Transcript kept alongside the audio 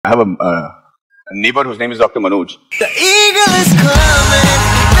have a neighbor whose name is Dr. Manoj. The eagle is coming.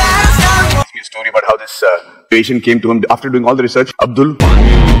 Asked me a story about how this patient came to him after doing all the research. Abdul.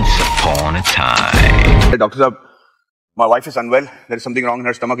 Once upon a time. Doctor Saab, my wife is unwell. There is something wrong in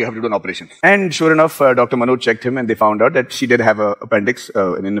her stomach. You have to do an operation. And sure enough, Dr. Manoj checked him and they found out that she did have an appendix,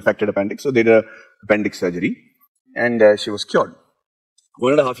 an infected appendix. So they did an appendix surgery and she was cured.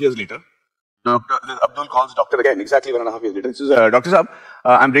 1.5 years later, Abdul calls doctor again, exactly 1.5 years later. He says, Dr. Saab,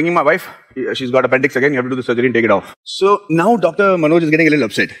 I'm bringing my wife. She's got appendix again. You have to do the surgery and take it off. So now Dr. Manoj is getting a little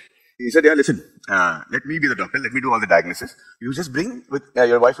upset. He said, yeah, listen, let me be the doctor. Let me do all the diagnosis. You just bring with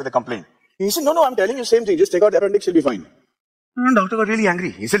your wife with a complaint. He said, no, I'm telling you the same thing. Just take out the appendix, she'll be fine. And doctor got really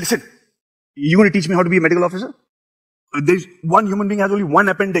angry. He said, listen, you going to teach me how to be a medical officer? There's one human being has only one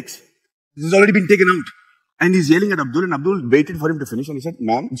appendix. This has already been taken out. And he's yelling at Abdul and Abdul waited for him to finish and he said,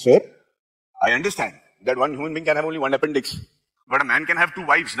 ma'am, sir, I understand that one human being can have only one appendix, but a man can have 2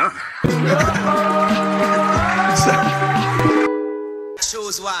 wives, no?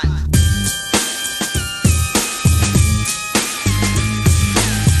 Choose one.